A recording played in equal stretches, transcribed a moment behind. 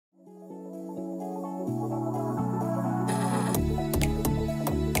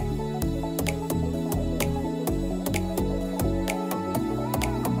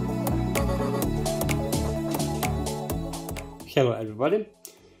Hello everybody,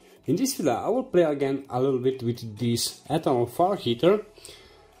 in this video I will play again a little bit with this ethanol fire heater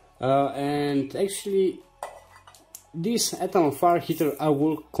and actually this ethanol fire heater I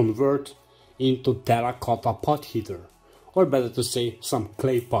will convert into terracotta pot heater, or better to say some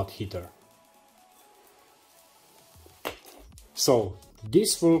clay pot heater. So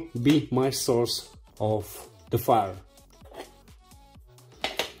this will be my source of the fire.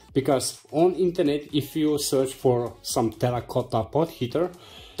 Because on internet, if you search for some terracotta pot heater,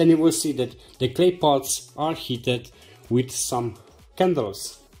 then you will see that the clay pots are heated with some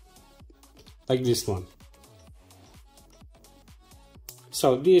candles, like this one.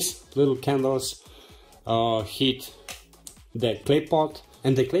 So these little candles heat the clay pot,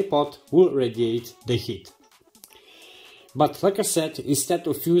 and the clay pot will radiate the heat. But like I said, instead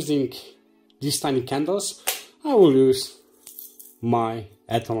of using these tiny candles, I will use my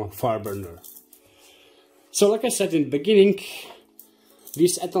ethanol fire burner. So like I said in the beginning,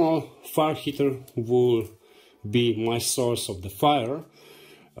 this ethanol fire heater will be my source of the fire.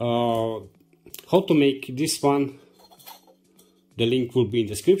 How to make this one, the link will be in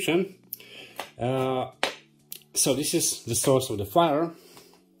the description. So this is the source of the fire.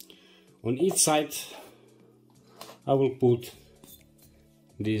 On each side I will put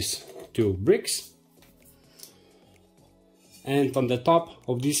these two bricks. And on the top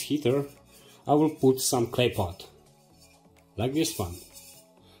of this heater I will put some clay pot, like this one.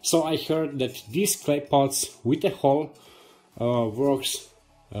 So I heard that these clay pots with a hole works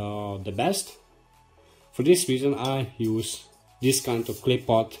the best. For this reason I use this kind of clay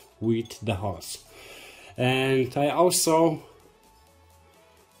pot with the holes. And I also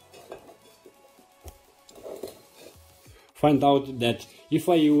find out that if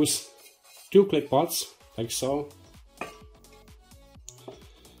I use two clay pots, like so,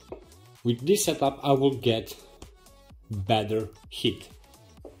 with this setup I will get better heat.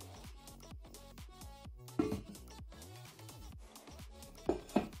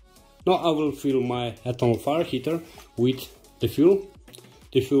 Now I will fill my ethanol fire heater with the fuel.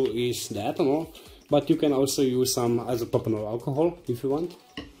 The fuel is the ethanol, but you can also use some isopropanol alcohol if you want.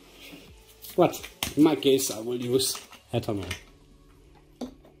 But in my case I will use ethanol.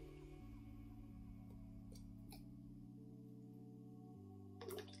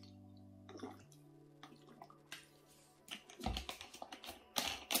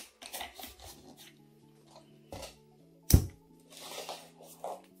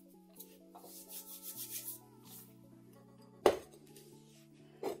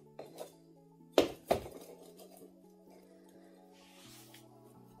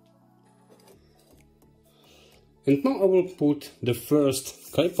 And now I will put the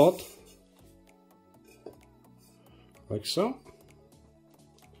first clay pot, like so.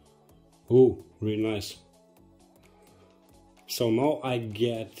 Oh, really nice. So now I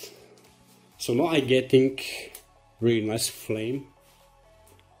getting really nice flame.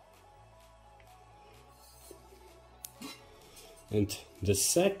 And the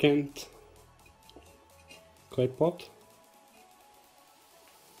second clay pot,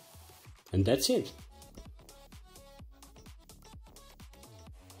 and that's it.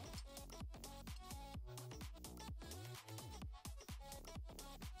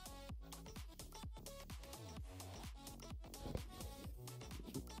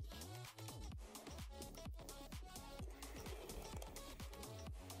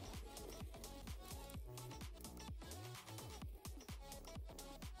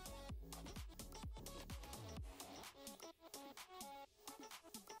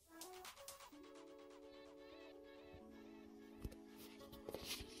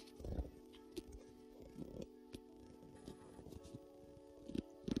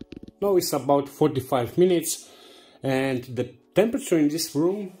 Now it's about 45 minutes and the temperature in this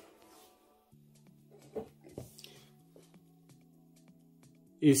room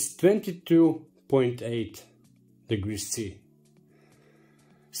is 22.8 degrees C.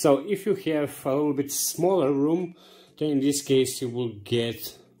 So if you have a little bit smaller room, then in this case you will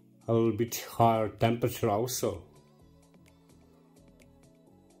get a little bit higher temperature also.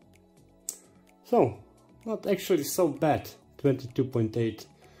 So not actually so bad, 22.8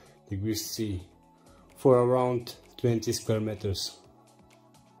 degrees C for around 20 square meters.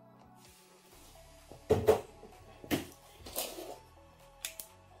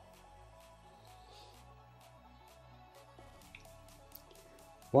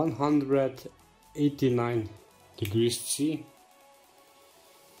 (189 degrees C).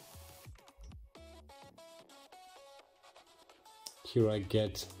 Here I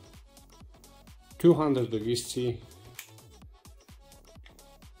get 200 degrees C.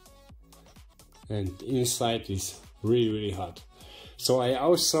 And inside is really hot. So I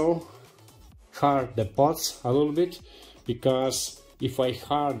also hard the pots a little bit, because if I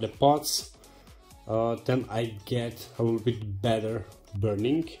hard the pots, then I get a little bit better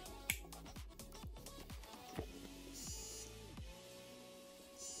burning.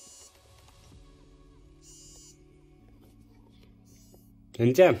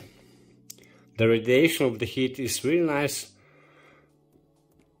 And yeah, the radiation of the heat is really nice.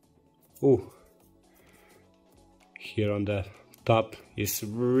 Ooh, here on the top is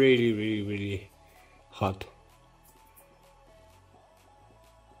really hot.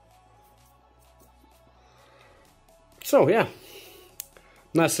 So yeah,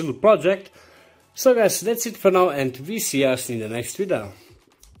 nice little project. So guys, that's it for now, and we see us in the next video.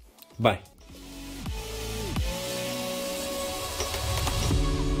 Bye.